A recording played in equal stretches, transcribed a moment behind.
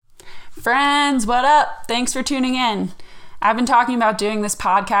Friends, what up? Thanks for tuning in. I've been talking about doing this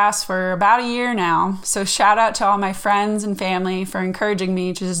podcast for about a year now, so shout out to all my friends and family for encouraging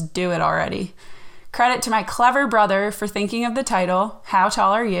me to just do it already. Credit to my clever brother for thinking of the title, How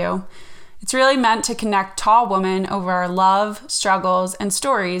Tall Are You? It's really meant to connect tall women over our love, struggles, and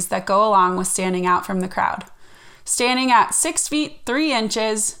stories that go along with standing out from the crowd. Standing at 6 feet 3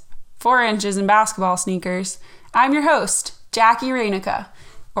 inches, 4 inches in basketball sneakers, I'm your host, Jackie Rainica,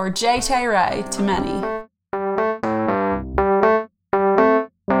 or J.T. Ray to many.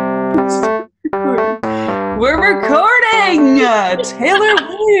 We're recording! Taylor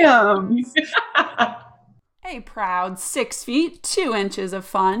Williams! A proud 6 feet 2 inches of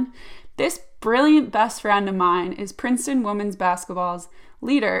fun. This brilliant best friend of mine is Princeton women's basketball's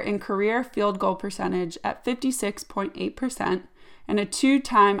leader in career field goal percentage at 56.8% and a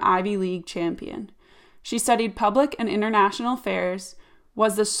 2-time Ivy League champion. She studied public and international affairs,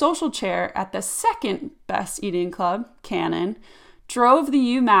 was the social chair at the second best eating club, Cannon, drove the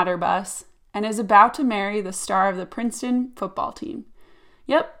UMatter bus, and is about to marry the star of the Princeton football team.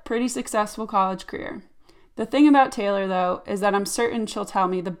 Yep, pretty successful college career. The thing about Taylor, though, is that I'm certain she'll tell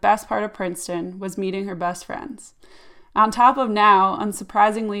me the best part of Princeton was meeting her best friends. On top of now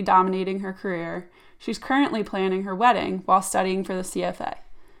unsurprisingly dominating her career, she's currently planning her wedding while studying for the CFA.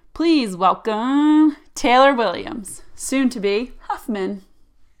 Please welcome Taylor Williams, soon to be Huffman.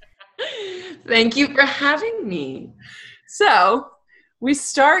 Thank you for having me. So, we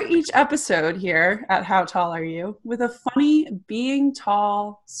start each episode here at How Tall Are You with a funny being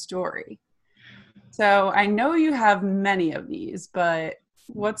tall story. So, I know you have many of these, but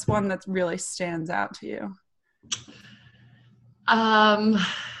what's one that really stands out to you?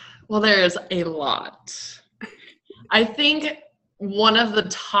 Well, there's a lot. I think one of the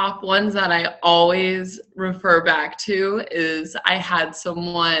top ones that I always refer back to is I had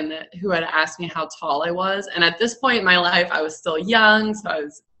someone who had asked me how tall I was. And at this point in my life, I was still young, so I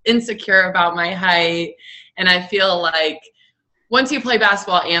was insecure about my height. And I feel like once you play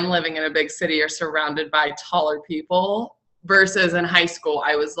basketball and living in a big city, you're surrounded by taller people versus in high school,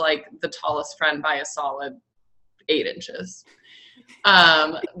 I was like the tallest friend by a solid 8 inches.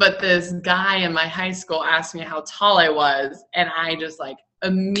 But this guy in my high school asked me how tall I was, and I just like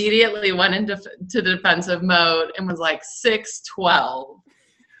immediately went into defensive mode and was like 6'12",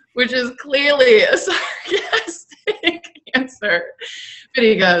 which is clearly a sarcastic answer. But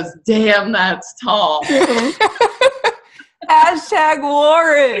he goes, "Damn, that's tall." Hashtag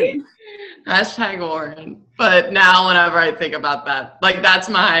Warren. Hashtag Warren. But now whenever I think about that, like that's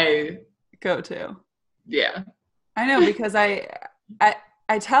my go-to. Yeah. I know, because I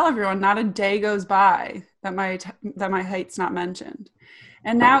tell everyone not a day goes by that my height's not mentioned.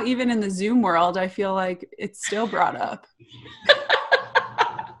 And now even in the Zoom world, I feel like it's still brought up.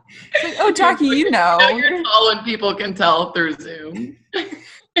 It's like, oh, Jackie, you know. You're tall when people can tell through Zoom.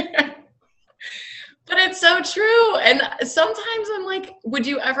 But it's so true. And sometimes I'm like, would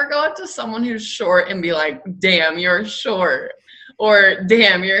you ever go up to someone who's short and be like, "Damn, you're short," or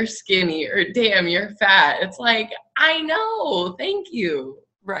 "Damn, you're skinny," or "Damn, you're fat"? It's like, I know. Thank you.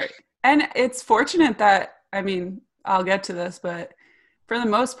 Right. And it's fortunate that, I mean, I'll get to this, but for the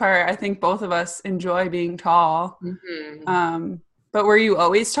most part, I think both of us enjoy being tall. Mm-hmm. But were you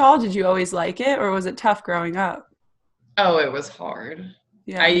always tall? Did you always like it? Or was it tough growing up? Oh, it was hard.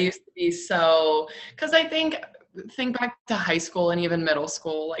 Yeah. I used to be because I think back to high school and even middle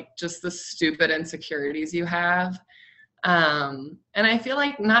school, like just the stupid insecurities you have. And I feel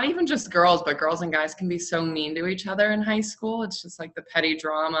like not even just girls, but girls and guys can be so mean to each other in high school. It's just like the petty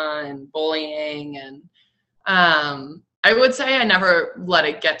drama and bullying. And I would say I never let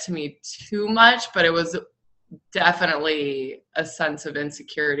it get to me too much, but it was definitely a sense of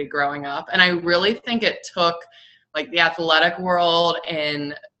insecurity growing up. And I really think it took like the athletic world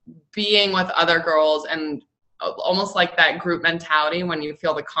and being with other girls and almost like that group mentality when you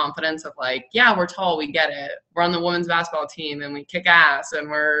feel the confidence of like, yeah, we're tall, we get it. We're on the women's basketball team and we kick ass and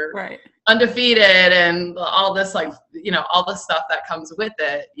we're undefeated and all this, like, you know, all the stuff that comes with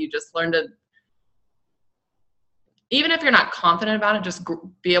it. You just learn to, even if you're not confident about it, just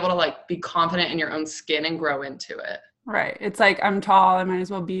be able to like be confident in your own skin and grow into it. Right. It's like, I'm tall, I might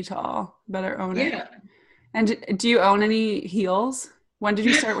as well be tall. Better own it. Yeah. And do you own any heels? When did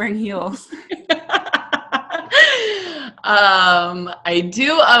you start wearing heels? I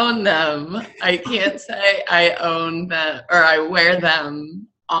do own them. I can't say I own them or I wear them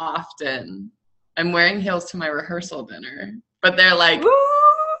often. I'm wearing heels to my rehearsal dinner, but they're like 3.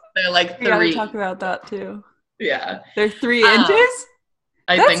 We gotta talk about that too. Yeah. They're 3 inches?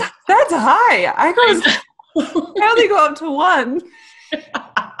 I think that's high. I only go up to 1.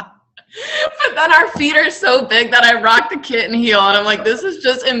 then our feet are so big that I rock the kitten heel, and I'm like, this is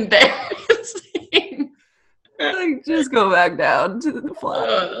just embarrassing. Like, just go back down to the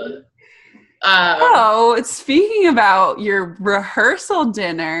flat. Speaking about your rehearsal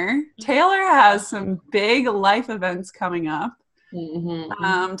dinner, Taylor has some big life events coming up.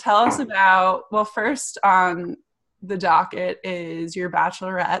 Mm-hmm. Tell us about, well, first on the docket is your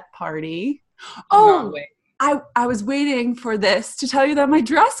bachelorette party. Oh, I was waiting for this to tell you that my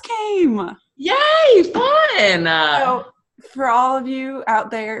dress came. Yay, fun! So, for all of you out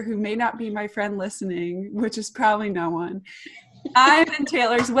there who may not be my friend listening, which is probably no one, I'm in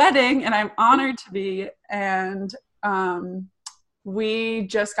Taylor's wedding, and I'm honored to be. And we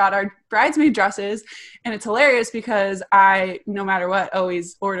just got our bridesmaid dresses, and it's hilarious because I, no matter what,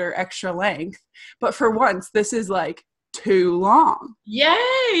 always order extra length. But for once, this is like too long.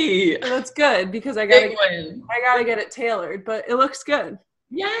 Yay! So that's good because I gotta get it tailored, but it looks good.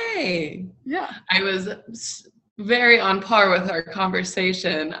 Yay! Yeah. I was very on par with our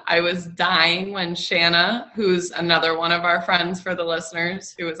conversation. I was dying when Shanna, who's another one of our friends for the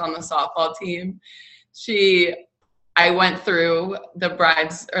listeners, who was on the softball team, I went through the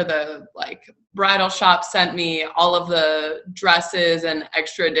bridal shop sent me all of the dresses and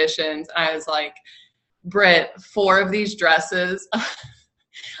extra editions. And I was like, Britt, 4 of these dresses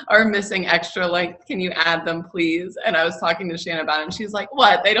are missing extra length. Can you add them, please? And I was talking to Shanna about it, and she's like,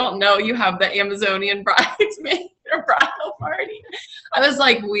 what? They don't know you have the Amazonian bridesmaid or bridal party? I was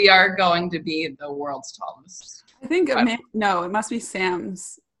like, we are going to be the world's tallest. I think, no, it must be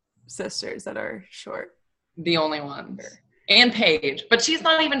Sam's sisters that are short. The only ones. And Paige. But she's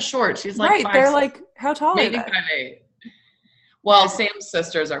not even short. She's like right, 5'6". They're like, how tall maybe are they? 5'8". Well, Sam's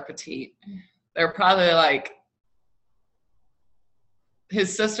sisters are petite. They're probably like,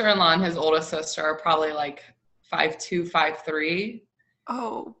 his sister-in-law and his oldest sister are probably like 5'2", 5'3".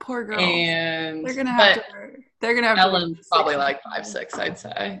 Oh, poor girl. And they're gonna have to. Ellen's probably like 5'6", I'd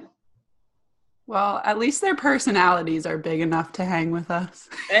say. Well, at least their personalities are big enough to hang with us.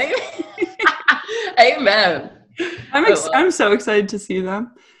 Amen. I'm so excited to see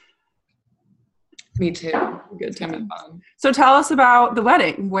them. Me too. Good time. So tell us about the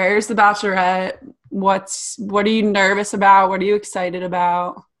wedding. Where's the bachelorette? What are you nervous about? What are you excited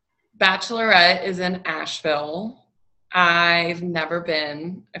about? Bachelorette is in Asheville. I've never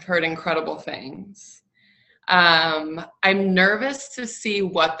been. I've heard incredible things. I'm nervous to see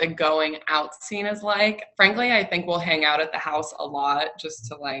what the going out scene is like. Frankly, I think we'll hang out at the house a lot just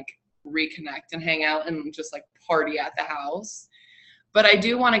to like reconnect and hang out and just like party at the house. But I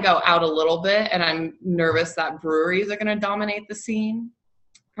do want to go out a little bit, and I'm nervous that breweries are going to dominate the scene.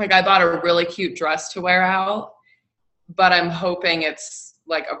 Like, I bought a really cute dress to wear out, but I'm hoping it's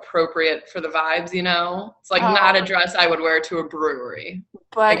like appropriate for the vibes, you know? It's like not a dress I would wear to a brewery.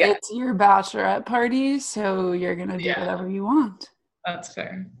 But it's your bachelorette party, so you're going to do whatever you want. That's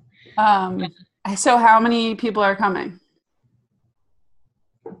fair. So how many people are coming?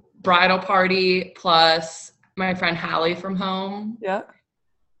 Bridal party plus my friend Hallie from home. Yeah.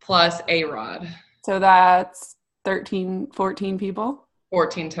 Plus A-Rod. So that's 13, 14 people?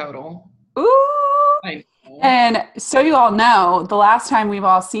 14 total. Ooh! I know. And so you all know, the last time we've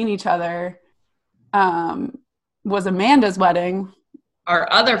all seen each other was Amanda's wedding. Our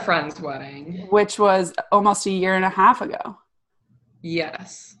other friend's wedding. Which was almost a year and a half ago.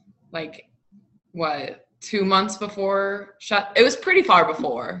 Yes. Like, what? 2 months before it was pretty far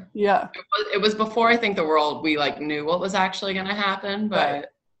before. Yeah. It was before I think we like knew what was actually going to happen,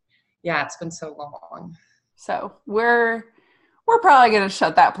 but yeah, it's been so long. So we're probably going to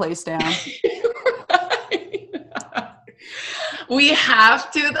shut that place down. We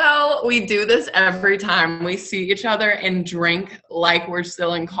have to, though. We do this every time we see each other and drink like we're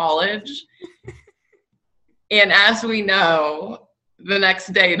still in college. And as we know, the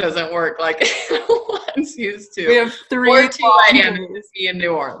next day doesn't work like it once used to. We have 3 or 2 a.m. to be in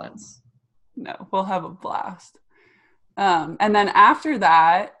New Orleans. No, we'll have a blast. And then after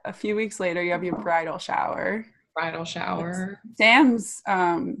that, a few weeks later, you have your bridal shower. Sam's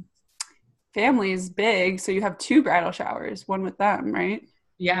family is big, so you have 2 bridal showers, one with them, right?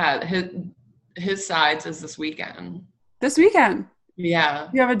 Yeah, his sides is this weekend. This weekend? Yeah.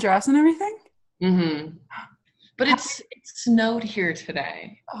 You have a dress and everything? Mm-hmm. But it snowed here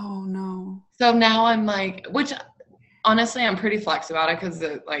today. Oh, no. So now I'm like, which honestly, I'm pretty flexed about it because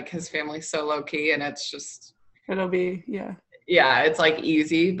like his family's so low key and it's just. It'll be, yeah. Yeah, it's like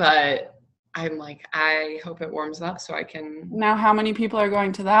easy, but I'm like, I hope it warms up so I can. Now, how many people are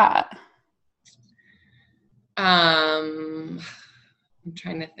going to that? I'm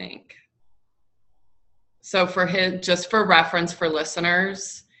trying to think. So just for reference for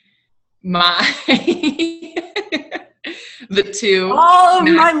listeners, my the two. All of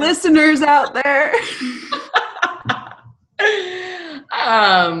my listeners out there.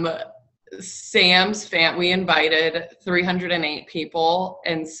 Sam's we invited 308 people,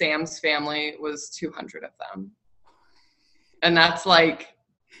 and Sam's family was 200 of them. And that's like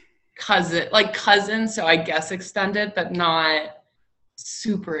cousins, so I guess extended, but not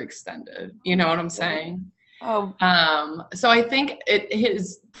super extended. You know what I'm saying? Oh. So I think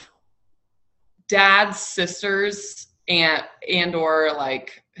his dad's sisters and or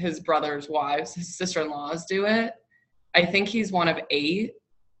like his brother's wives, his sister-in-laws do it. I think he's one of 8.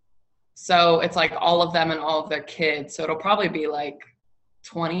 So it's like all of them and all of their kids. So it'll probably be like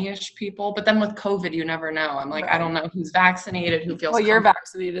 20-ish people. But then with COVID, you never know. I'm like, right. I don't know who's vaccinated, who feels you're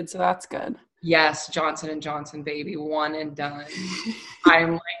vaccinated, so that's good. Yes, Johnson & Johnson, baby, one and done.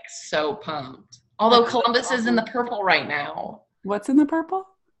 I'm like so pumped. Although Columbus is in the purple right now. What's in the purple?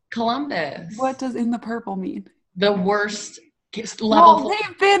 Columbus. What does in the purple mean? The worst level. Well,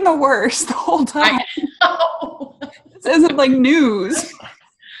 they've been the worst the whole time. I know. This isn't like news.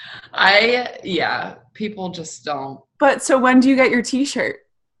 People just don't. But so when do you get your t-shirt?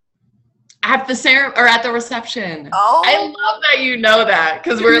 At the reception. Oh. I love that you know that,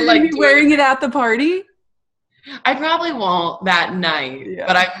 because we're like wearing it at the party. I probably won't that night,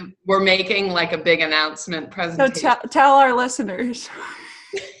 but we're making like a big announcement presentation. So tell our listeners.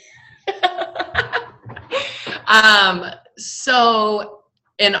 So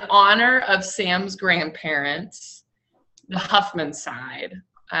in honor of Sam's grandparents, the Huffman side,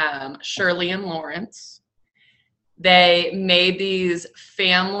 Shirley and Lawrence, they made these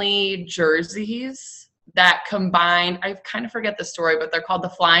family jerseys that combined, I kind of forget the story, but they're called the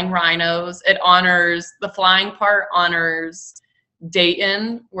Flying Rhinos. The flying part honors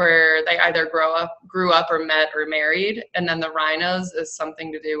Dayton, where they either grew up or met or married. And then the Rhinos is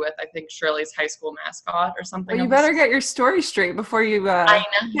something to do with, I think, Shirley's high school mascot or something. Well, you better get your story straight before you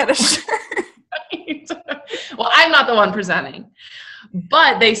get a shirt. Well, I'm not the one presenting.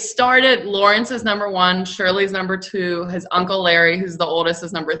 But they started, Lawrence is number 1, Shirley's number 2, his uncle Larry, who's the oldest,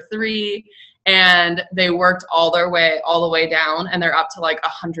 is number 3. And they worked all the way down, and they're up to like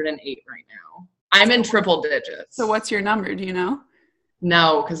 108 right now. I'm in triple digits. So what's your number? Do you know?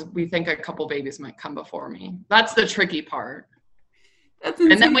 No, because we think a couple babies might come before me. That's the tricky part. That's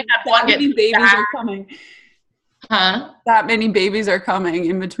insane. And then we had one babies are coming. Huh? That many babies are coming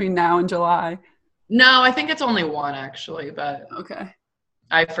in between now and July. No, I think it's only 1 actually, but okay.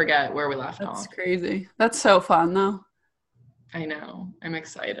 I forget where we left off. That's crazy. That's so fun though. I know. I'm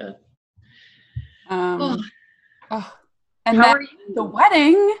excited. And then the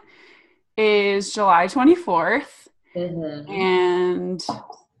wedding is July 24th. Mm-hmm. And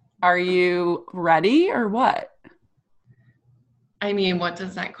are you ready or what? I mean, what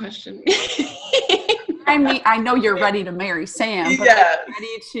does that question mean? I mean, I know you're ready to marry Sam, but are you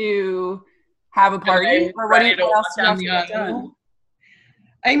ready to have a party? Or ready to walk down the aisle?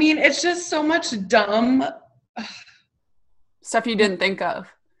 I mean, it's just so much dumb stuff you didn't think of.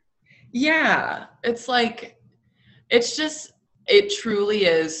 Yeah, it's like, it truly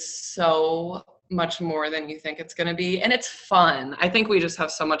is so much more than you think it's going to be. And it's fun. I think we just have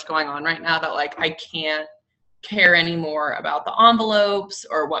so much going on right now that like, I can't care anymore about the envelopes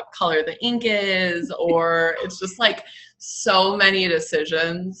or what color the ink is, or it's just like so many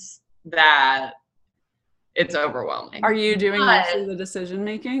decisions that it's overwhelming. Are you doing most of the decision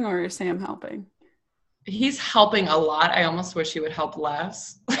making, or is Sam helping? He's helping a lot. I almost wish he would help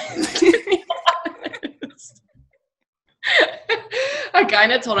less. I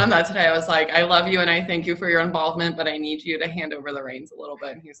kind of told him that today. I was like, I love you and I thank you for your involvement, but I need you to hand over the reins a little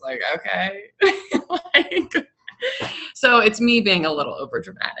bit. And he's like, okay. So it's me being a little over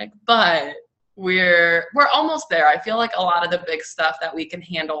dramatic, but we're almost there. I feel like a lot of the big stuff that we can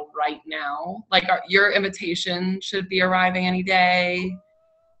handle right now, like your invitation should be arriving any day.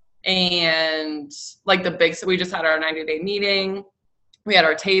 And like we just had our 90-day meeting. We had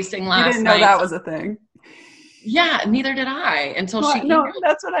our tasting last night. You didn't know that was a thing. Yeah, neither did I until she. No,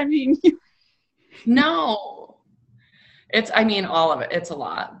 that's what I mean. No, all of it. It's a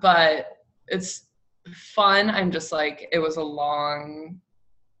lot, but it's fun. I'm just like, it was a long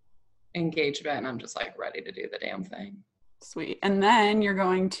engagement, and I'm just like ready to do the damn thing. Sweet. And then you're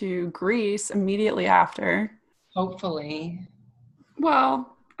going to Greece immediately after. Hopefully.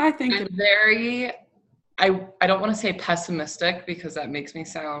 Well, I think I don't want to say pessimistic because that makes me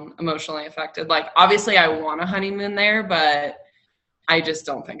sound emotionally affected. Like, obviously I want a honeymoon there, but I just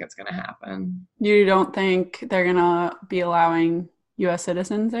don't think it's going to happen. You don't think they're going to be allowing U.S.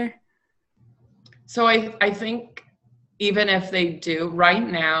 citizens there? So I think even if they do, right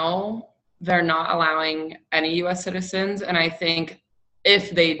now, they're not allowing any U.S. citizens. And I think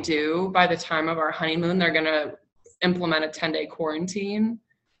if they do, by the time of our honeymoon, they're going to implement a 10-day quarantine,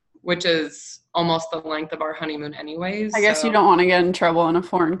 which is almost the length of our honeymoon anyways. I guess you don't want to get in trouble in a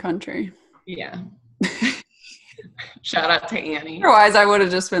foreign country. Yeah. Shout out to Annie. Otherwise, I would have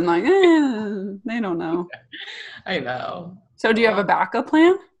just been like, they don't know. I know. So do you have a backup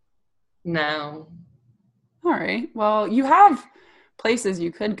plan? No. All right. Well, you have places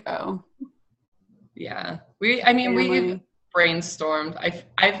you could go. Yeah. We brainstormed.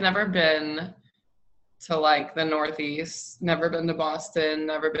 I've never been to like the Northeast, never been to Boston,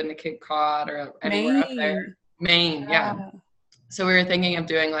 never been to Cape Cod or anywhere up there. Maine, yeah. So we were thinking of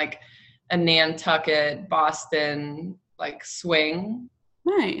doing like a Nantucket, Boston, like swing.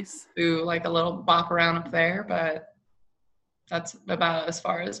 Nice. Do like a little bop around up there, but that's about as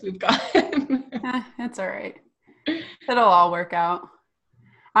far as we've gotten. It's all right. It'll all work out.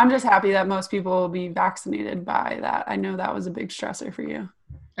 I'm just happy that most people will be vaccinated by that. I know that was a big stressor for you.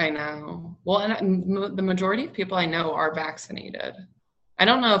 I know. Well, and the majority of people I know are vaccinated. I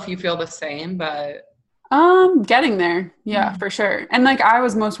don't know if you feel the same, but getting there. Yeah, for sure. And like I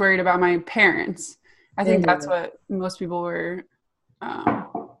was most worried about my parents. I think that's what most people were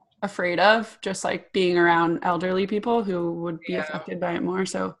afraid of, just like being around elderly people who would be affected by it more.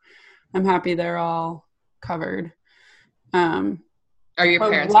 So I'm happy they're all covered. Are your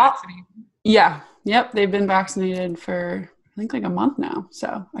parents vaccinated? Yeah. Yep. They've been vaccinated for I think like a month now.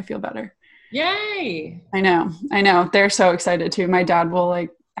 So I feel better. Yay. I know. They're so excited too. My dad will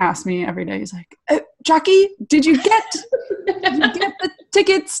like ask me every day. He's like, Jackie, did you get the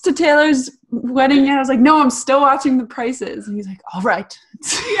tickets to Taylor's wedding yet? I was like, no, I'm still watching the prices. And he's like, all right.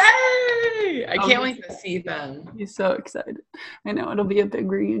 Yay. I can't wait to see them. He's so excited. I know it'll be a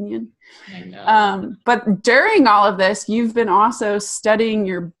big reunion. I know. But during all of this, you've been also studying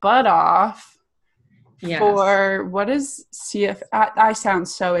your butt off. Yes. For what is CFA? I sound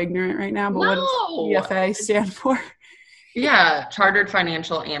so ignorant right now, but what does CFA stand for? Yeah, Chartered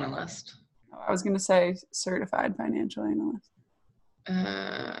Financial Analyst. I was going to say Certified Financial Analyst.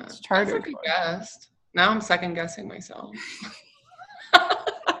 It's chartered. That's a good guess. Now I'm second guessing myself.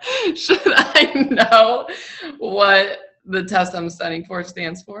 Should I know what the test I'm studying for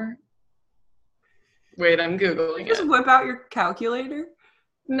stands for? Wait, I'm Googling it. Just whip out your calculator.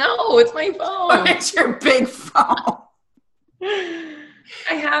 No, it's my phone. Oh, it's your big phone. I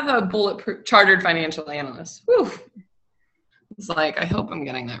have a bulletproof Chartered Financial Analyst. Whew. It's like, I hope I'm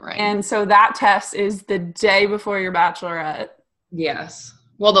getting that right. And so that test is the day before your bachelorette. Yes.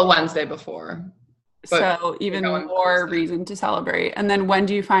 Well, the Wednesday before. So even more reason to celebrate. And then when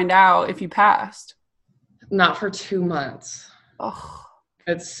do you find out if you passed? Not for 2 months. Oh.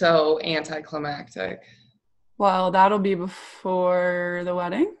 It's so anticlimactic. Well, that'll be before the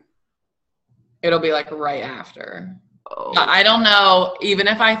wedding? It'll be like right after. Oh. I don't know. Even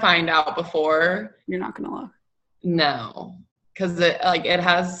if I find out before. You're not going to look. No. Because it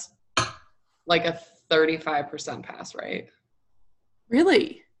has like a 35% pass rate.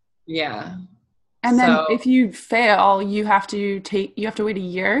 Really? Yeah. And then if you fail, you have to wait a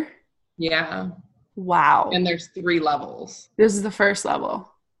year? Yeah. Wow. And there's 3 levels. This is the first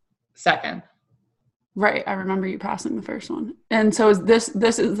level. Second. Right. I remember you passing the first one. And so this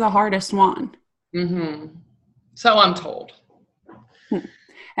is the hardest one. Mm-hmm. So I'm told.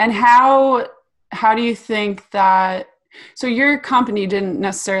 And how do you think that, so your company didn't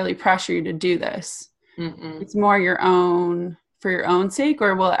necessarily pressure you to do this. Mm-mm. It's more for your own sake,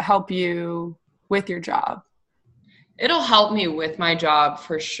 or will it help you with your job? It'll help me with my job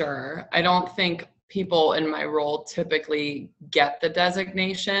for sure. I don't think people in my role typically get the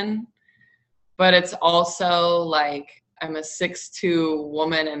designation. But it's also like I'm a 6'2"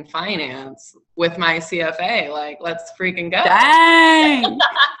 woman in finance with my CFA. Like, let's freaking go. Dang.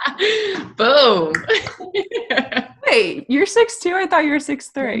 Boom. Wait, you're 6'2"? I thought you were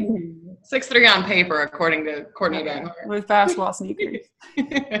 6'3". 6'3" on paper, according to Courtney Banghart. With basketball sneakers.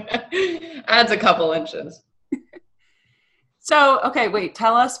 Adds a couple inches. So, okay, wait,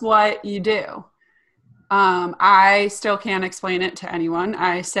 tell us what you do. I still can't explain it to anyone.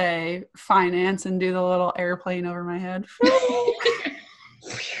 I say finance and do the little airplane over my head. I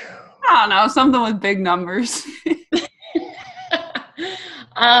don't know, something with big numbers. It's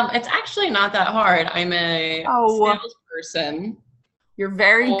actually not that hard. I'm a salesperson. You're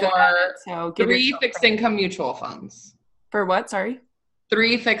very good at it. So 3 fixed income mutual funds. For what? Sorry?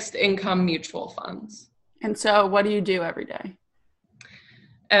 3 fixed income mutual funds. And so what do you do every day?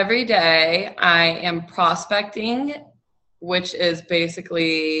 Every day I am prospecting which is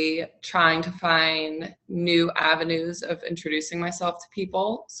basically trying to find new avenues of introducing myself to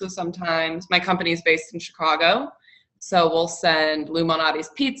people. So sometimes my company is based in Chicago. So we'll send Lou Malnati's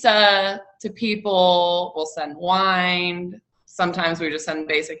pizza to people. We'll send wine. Sometimes we just send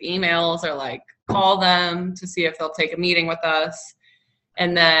basic emails or like call them to see if they'll take a meeting with us.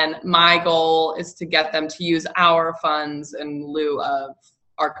 And then my goal is to get them to use our funds in lieu of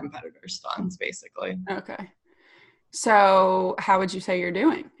our competitors' funds, basically. Okay. So how would you say you're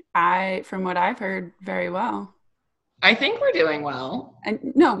doing? From what I've heard, very well. I think we're doing well.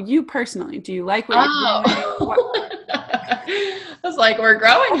 And no, you personally, do you like what you're doing? I was like, we're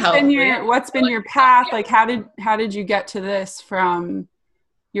growing healthy. What's been your path? Like, how did you get to this from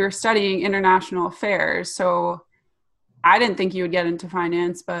you're studying international affairs? So I didn't think you would get into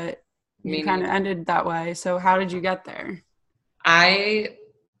finance, but you kind of ended that way. So how did you get there? I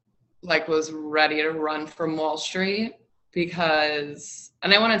was ready to run from Wall Street because,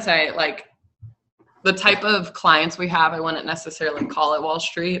 and I want to say like the type of clients we have, I wouldn't necessarily call it Wall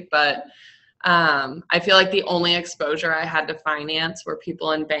Street, but I feel like the only exposure I had to finance were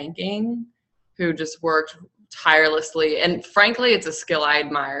people in banking who just worked tirelessly. And frankly, it's a skill I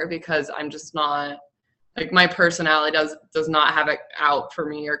admire because I'm just not, like, my personality does not have it out for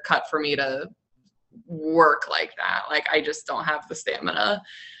me or cut for me to work like that. Like, I just don't have the stamina.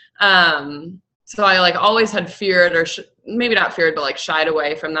 So I like always had feared or maybe not feared, but like shied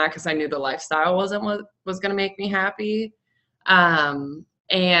away from that because I knew the lifestyle wasn't what was going to make me happy.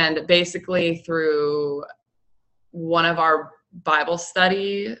 And basically through one of our Bible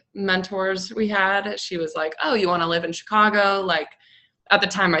study mentors we had, she was like, oh, you want to live in Chicago? Like, at the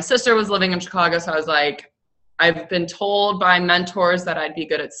time my sister was living in Chicago. So I was like, I've been told by mentors that I'd be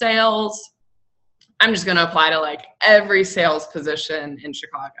good at sales. I'm just going to apply to like every sales position in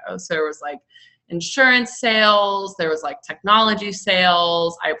Chicago. So there was like insurance sales, there was like technology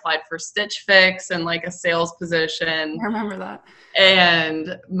sales. I applied for Stitch Fix and like a sales position. I remember that.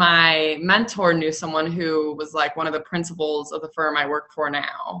 And my mentor knew someone who was like one of the principals of the firm I work for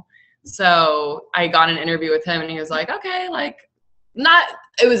now. So I got an interview with him and he was like, okay, like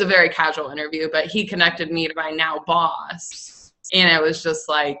it was a very casual interview, but he connected me to my now boss. And it was just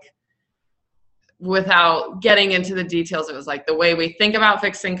like, without getting into the details, it was like the way we think about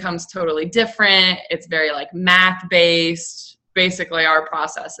fixed income is totally different. It's very like math based. Basically, our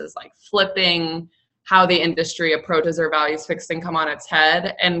process is like flipping how the industry approaches or values fixed income on its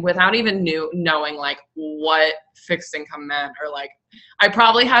head. And without even knowing like what fixed income meant, or like I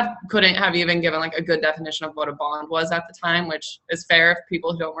probably couldn't have even given like a good definition of what a bond was at the time, which is fair if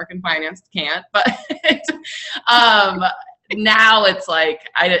people who don't work in finance can't. But now it's like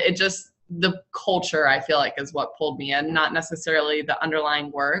the culture, I feel like, is what pulled me in, not necessarily the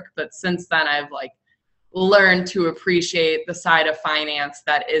underlying work. But since then, I've like learned to appreciate the side of finance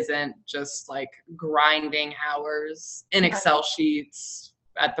that isn't just like grinding hours in Excel sheets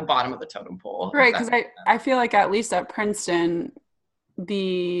at the bottom of the totem pole. Right, because I feel like at least at Princeton,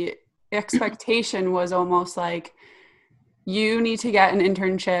 the expectation was almost like you need to get an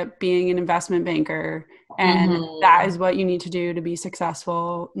internship being an investment banker, and that is what you need to do to be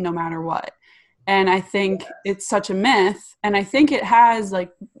successful no matter what. And I think it's such a myth. And I think it has,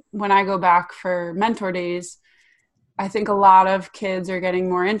 like, when I go back for mentor days, I think a lot of kids are getting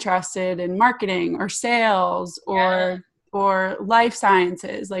more interested in marketing or sales or life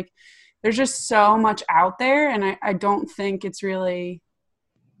sciences. Like, there's just so much out there. And I don't think it's really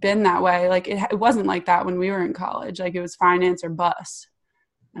been that way. Like, it wasn't like that when we were in college. Like, it was finance or bust.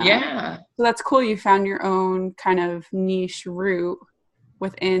 So that's cool. You found your own kind of niche route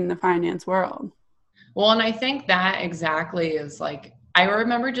within the finance world. Well, and I think that exactly is like, I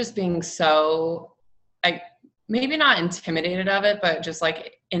remember just being so, like, maybe not intimidated of it, but just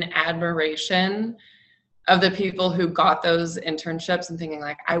like in admiration of the people who got those internships and thinking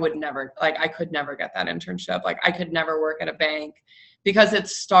like, I could never get that internship. Like, I could never work at a bank because it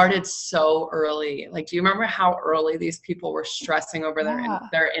started so early. Like, do you remember how early these people were stressing over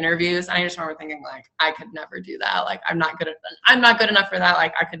their interviews? And I just remember thinking like, I could never do that. Like, I'm not good enough for that.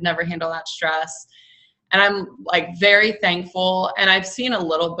 Like, I could never handle that stress. And I'm like very thankful. And I've seen a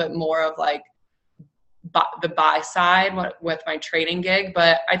little bit more of like the buy side with my trading gig,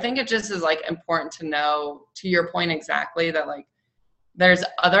 but I think it just is like important to know, to your point exactly, that like there's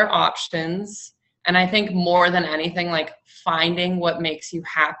other options. And I think more than anything, like finding what makes you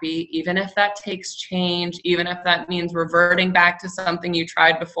happy, even if that takes change, even if that means reverting back to something you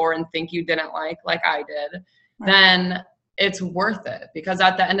tried before and think you didn't like I did, then it's worth it. Because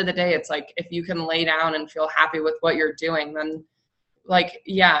at the end of the day, it's like, if you can lay down and feel happy with what you're doing, then like,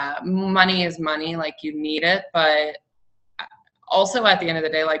 yeah, money is money, like you need it. But also at the end of the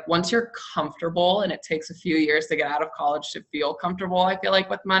day, like once you're comfortable, and it takes a few years to get out of college to feel comfortable, I feel like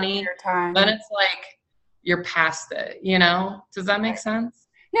with money, then it's like you're past it, you know? Does that make sense?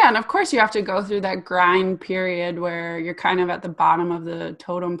 Yeah, and of course you have to go through that grind period where you're kind of at the bottom of the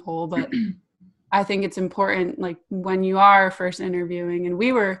totem pole, but I think it's important, like when you are first interviewing, and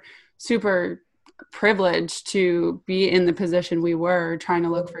we were super privileged to be in the position we were trying to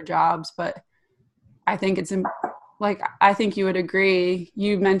look for jobs, but I think it's like, I think you would agree,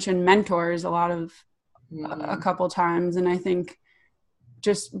 you mentioned mentors a couple times, and I think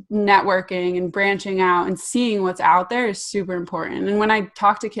just networking and branching out and seeing what's out there is super important. And when I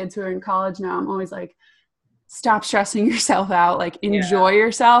talk to kids who are in college now, I'm always like, stop stressing yourself out, like enjoy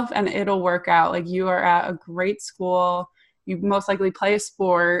yourself and it'll work out. Like you are at a great school, you most likely play a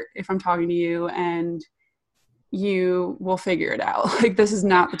sport if I'm talking to you, and you will figure it out. Like this is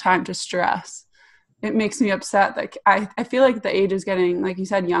not the time to stress. It makes me upset that I feel like the age is getting, like you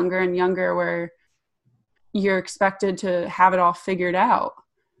said, younger and younger, where you're expected to have it all figured out.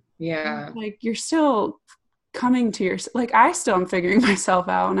 Yeah. Like you're still coming to like I still am figuring myself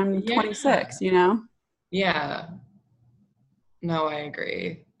out, and I'm 26, you know? Yeah. No, I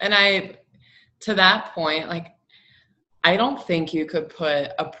agree. And to that point, like, I don't think you could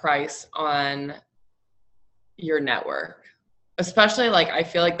put a price on your network. Especially like, I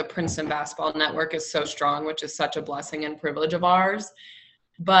feel like the Princeton basketball network is so strong, which is such a blessing and privilege of ours.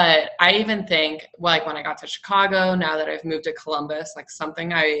 But I even think, like when I got to Chicago, now that I've moved to Columbus, like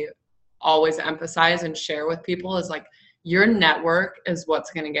something I always emphasize and share with people is like, your network is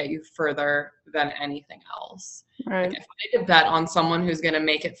what's going to get you further than anything else. Right. Like if I could bet on someone who's going to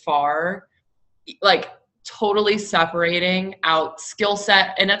make it far, like totally separating out skill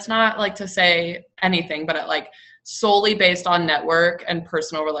set, and it's not like to say anything, but like solely based on network and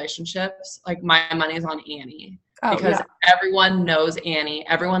personal relationships, like my money's on Annie. Because everyone knows Annie.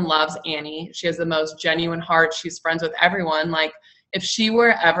 Everyone loves Annie. She has the most genuine heart. She's friends with everyone. Like if she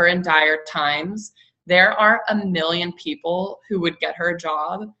were ever in dire times, there are a million people who would get her a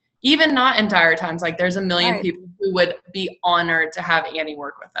job. Even not in dire times, like there's a million people who would be honored to have Annie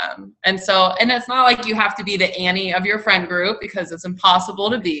work with them. And it's not like you have to be the Annie of your friend group, because it's impossible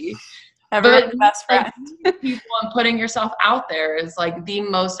to be. Everyone's best friend. People and putting yourself out there is like the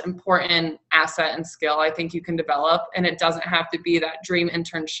most important asset and skill I think you can develop. And it doesn't have to be that dream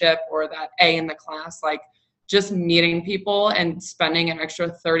internship or that A in the class. Like just meeting people and spending an extra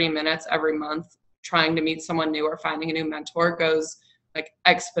 30 minutes every month trying to meet someone new or finding a new mentor goes like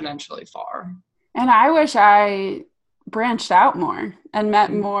exponentially far. And I wish I branched out more and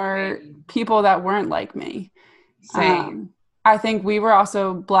met more people that weren't like me. Same. I think we were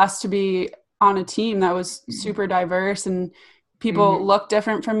also blessed to be on a team that was super diverse, and people looked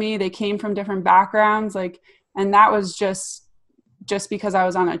different from me. They came from different backgrounds, like, and that was just because I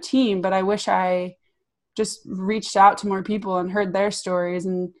was on a team. But I wish I just reached out to more people and heard their stories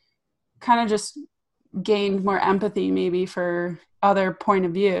and kind of just gained more empathy maybe for other points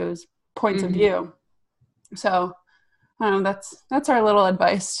of view. So I don't know, that's our little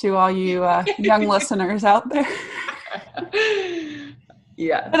advice to all you young listeners out there.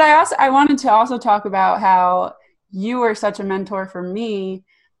 Yeah. But I wanted to also talk about how you were such a mentor for me,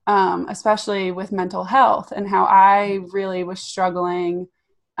 especially with mental health, and how I really was struggling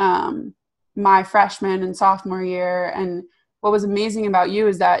my freshman and sophomore year. And what was amazing about you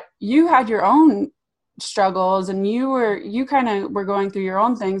is that you had your own struggles, and you kind of were going through your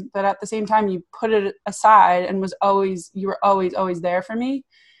own things, but at the same time you put it aside and you were always there for me.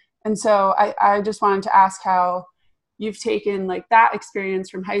 And so I just wanted to ask how you've taken like that experience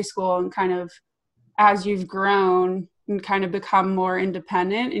from high school, and kind of as you've grown and kind of become more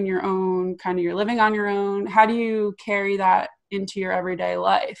independent in your own, kind of you're living on your own, how do you carry that into your everyday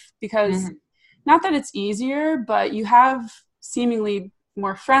life? Because not that it's easier, but you have seemingly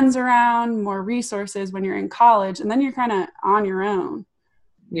more friends around, more resources when you're in college, and then you're kind of on your own.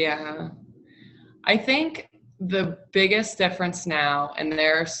 Yeah. I think the biggest difference now, and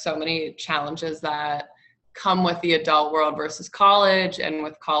there are so many challenges that come with the adult world versus college, and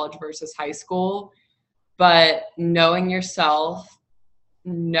with college versus high school, but knowing yourself,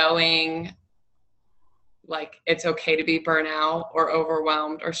 knowing like it's okay to be burnout or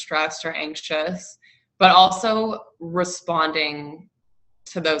overwhelmed or stressed or anxious, but also responding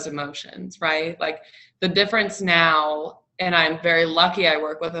to those emotions, right? Like the difference now, and I'm very lucky I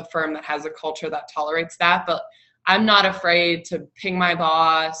work with a firm that has a culture that tolerates that, but I'm not afraid to ping my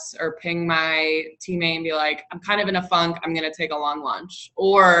boss or ping my teammate and be like, I'm kind of in a funk, I'm going to take a long lunch,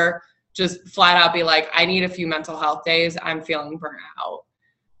 or just flat out be like, I need a few mental health days, I'm feeling burnout.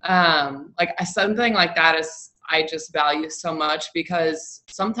 Like something like that is, I just value so much, because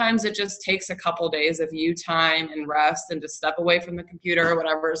sometimes it just takes a couple days of you time and rest and to step away from the computer or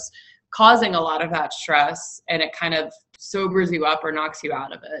whatever's causing a lot of that stress, and it kind of sobers you up or knocks you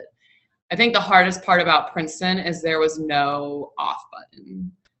out of it. I think the hardest part about Princeton is there was no off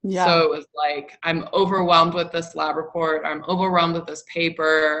button. Yeah. So it was like, I'm overwhelmed with this lab report. I'm overwhelmed with this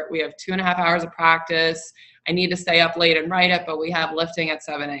paper. We have 2.5 hours of practice. I need to stay up late and write it, but we have lifting at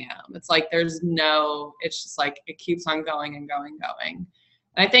 7 a.m. It's like, it's just like, it keeps on going and going, going.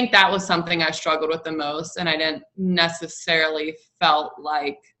 And I think that was something I struggled with the most. And I didn't necessarily felt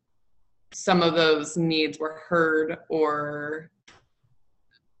like some of those needs were heard or,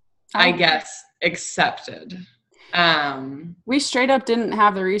 I guess, accepted. We straight up didn't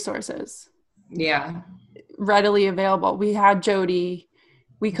have the resources. Yeah. Readily available. We had Jody.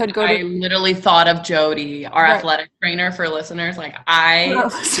 We could go I literally thought of Jody, our athletic trainer, for listeners. Like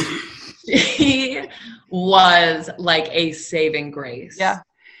she was like a saving grace. Yeah.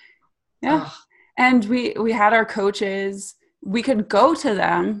 Yeah. Oh. And we had our coaches. We could go to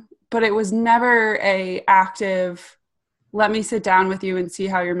them, but it was never a active, let me sit down with you and see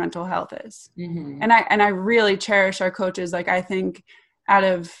how your mental health is. Mm-hmm. And I really cherish our coaches. Like, I think out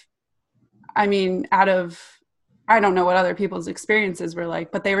of, I don't know what other people's experiences were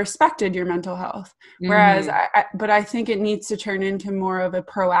like, but they respected your mental health. Mm-hmm. Whereas I think it needs to turn into more of a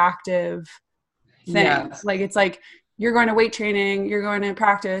proactive thing. Yes. Like, it's like, you're going to weight training, you're going to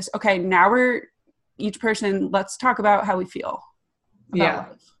practice. Okay, now each person, let's talk about how we feel about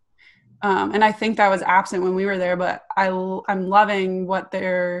life. And I think that was absent when we were there, but I'm loving what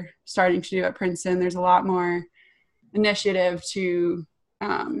they're starting to do at Princeton. There's a lot more initiative to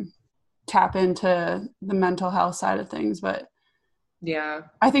tap into the mental health side of things. But yeah,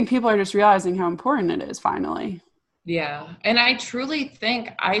 I think people are just realizing how important it is finally. Yeah. And I truly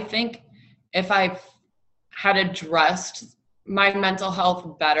think if I had addressed my mental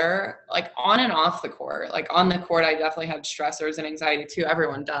health better, like on and off the court. Like on the court, I definitely had stressors and anxiety too.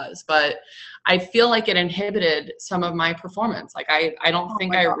 Everyone does, but I feel like it inhibited some of my performance. Like I don't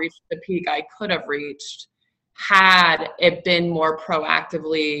think I reached the peak I could have reached had it been more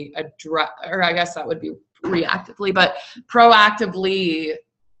proactively addressed, or I guess that would be reactively, but proactively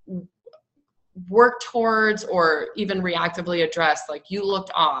work towards, or even reactively addressed. Like, you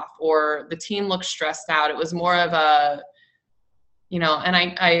looked off or the team looked stressed out. It was more of a, and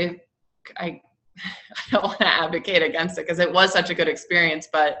I don't want to advocate against it because it was such a good experience,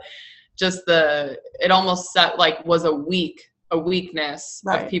 but just it almost was a weakness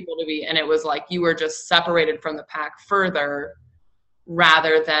of people to be, and it was like you were just separated from the pack further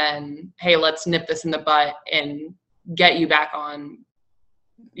rather than, hey, let's nip this in the butt and get you back on,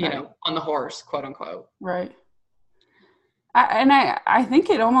 on the horse, quote unquote. Right. I think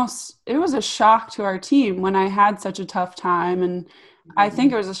it was a shock to our team when I had such a tough time. And I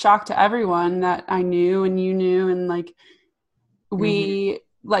think it was a shock to everyone that I knew and you knew. And like, we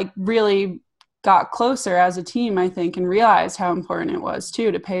really got closer as a team, I think, and realized how important it was too,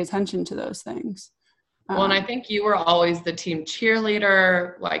 to pay attention to those things. Well, and I think you were always the team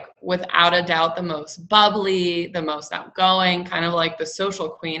cheerleader, like without a doubt, the most bubbly, the most outgoing, kind of like the social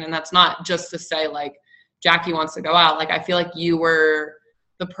queen. And that's not just to say like, Jackie wants to go out. Like, I feel like you were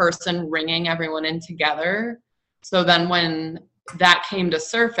the person ringing everyone in together. So then when that came to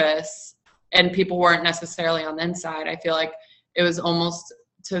surface and people weren't necessarily on the inside, I feel like it was almost,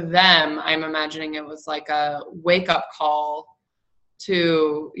 to them, I'm imagining it was like a wake up call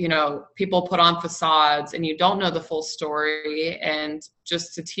to, people put on facades and you don't know the full story, and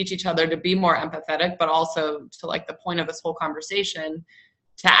just to teach each other to be more empathetic, but also to, like, the point of this whole conversation,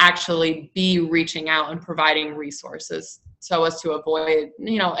 to actually be reaching out and providing resources so as to avoid,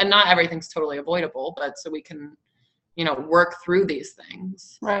 and not everything's totally avoidable, but so we can, work through these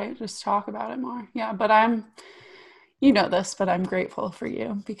things. Right. Just talk about it more. Yeah. But I'm grateful for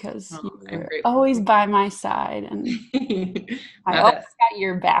you because you're always by my side, and I always got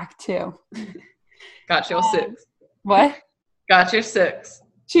your back too. Got your 6. What? Got your 6.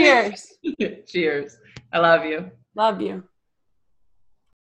 Cheers. Cheers. I love you. Love you.